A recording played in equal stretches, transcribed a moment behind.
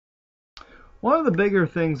One of the bigger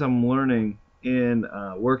things I'm learning in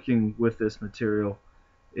working with this material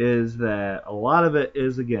is that a lot of it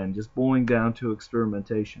is, again, just boiling down to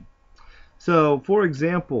experimentation. So, for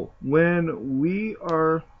example, when we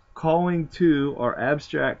are calling to our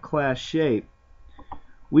abstract class shape,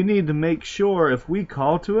 we need to make sure if we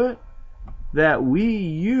call to it that we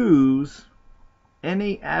use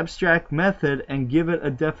any abstract method and give it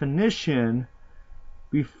a definition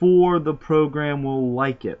before the program will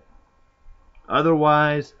like it.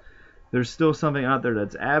 Otherwise, there's still something out there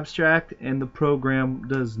that's abstract and the program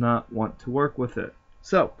does not want to work with it.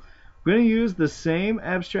 So, we're going to use the same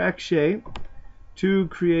abstract shape to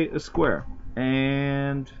create a square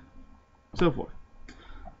and so forth.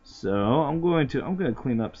 So, I'm going to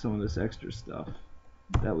clean up some of this extra stuff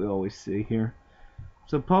that we always see here.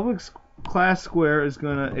 So, public class square is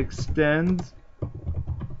going to extend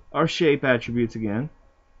our shape attributes again.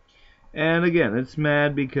 And again, it's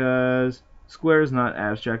mad because square is not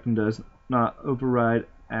abstract and does not override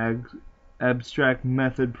abstract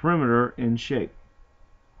method perimeter in shape.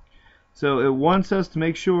 So it wants us to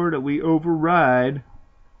make sure that we override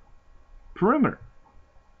perimeter.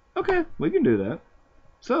 Okay, we can do that.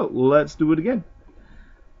 So let's do it again.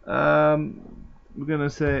 We're going to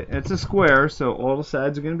say it's a square, so all the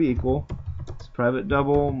sides are going to be equal. It's private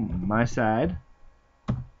double my side.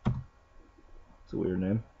 It's a weird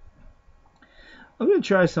name. I'm going to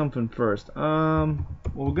try something first. Well,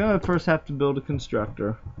 we're going to first have to build a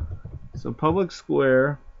constructor. So public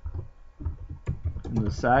square, and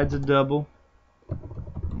the side's a double,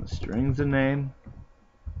 and the string's a name.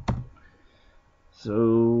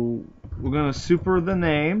 So we're going to super the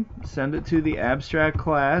name, send it to the abstract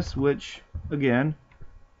class, which, again,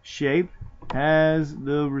 shape has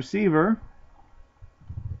the receiver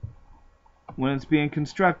when it's being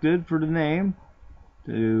constructed for the name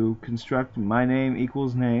to construct my name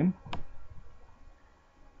equals name.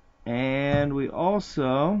 And we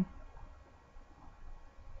also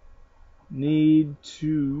need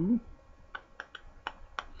to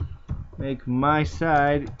make my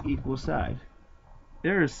side equal side.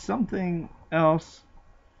 There is something else.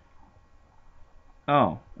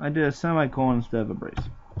 Oh, I did a semicolon instead of a brace.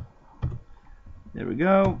 There we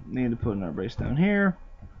go. Need to put another brace down here.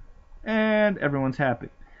 And everyone's happy.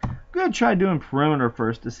 I'm going to try doing perimeter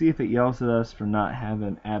first to see if it yells at us for not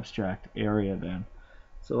having abstract area then.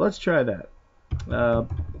 So let's try that.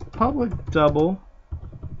 Public double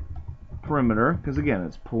perimeter, because again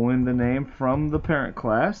it's pulling the name from the parent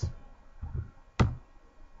class.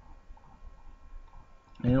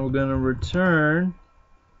 And we're going to return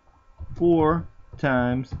 4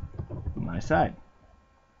 times my side.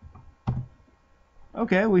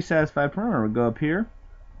 Okay, we satisfy perimeter. We'll go up here.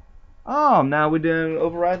 Oh, now we didn't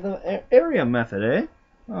override the area method, eh?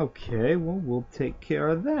 Okay, well, we'll take care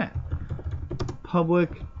of that. Public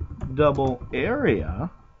double area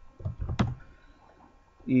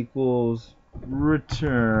equals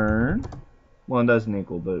return. Well, it doesn't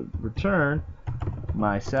equal, but return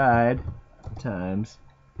my side times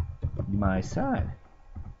my side.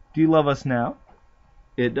 Do you love us now?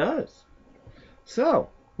 It does. So,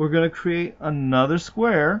 we're going to create another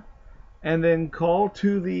square and then call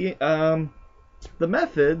to the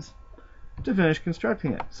methods to finish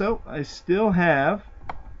constructing it. So I still have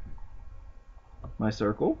my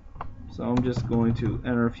circle, so I'm just going to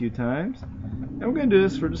enter a few times, and we're going to do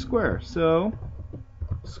this for the square. So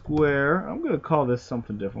square, I'm going to call this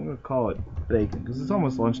something different. I'm going to call it bacon because it's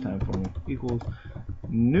almost lunchtime for me. Equals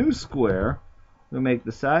new square. We'll make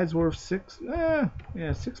the sides worth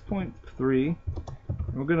 6.3.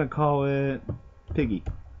 We're going to call it piggy.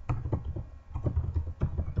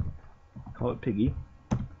 Call it piggy.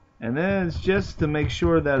 And then it's just to make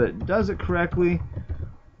sure that it does it correctly,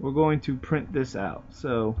 we're going to print this out.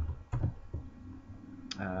 So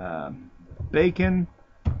bacon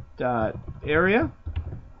dot area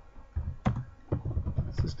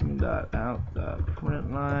system dot out dot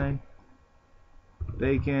print line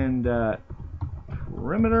bacon dot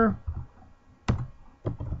perimeter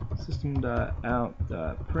system dot out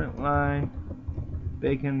dot print line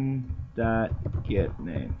bacon dot get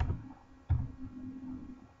name.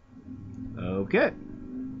 Okay,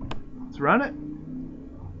 let's run it.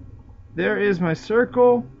 There is my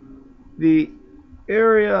circle. The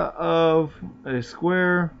area of a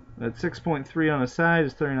square at 6.3 on the side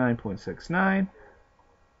is 39.69.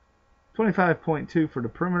 25.2 for the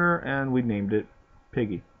perimeter, and we named it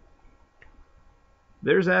Piggy.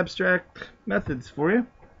 There's abstract methods for you,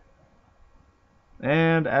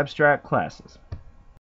 and abstract classes.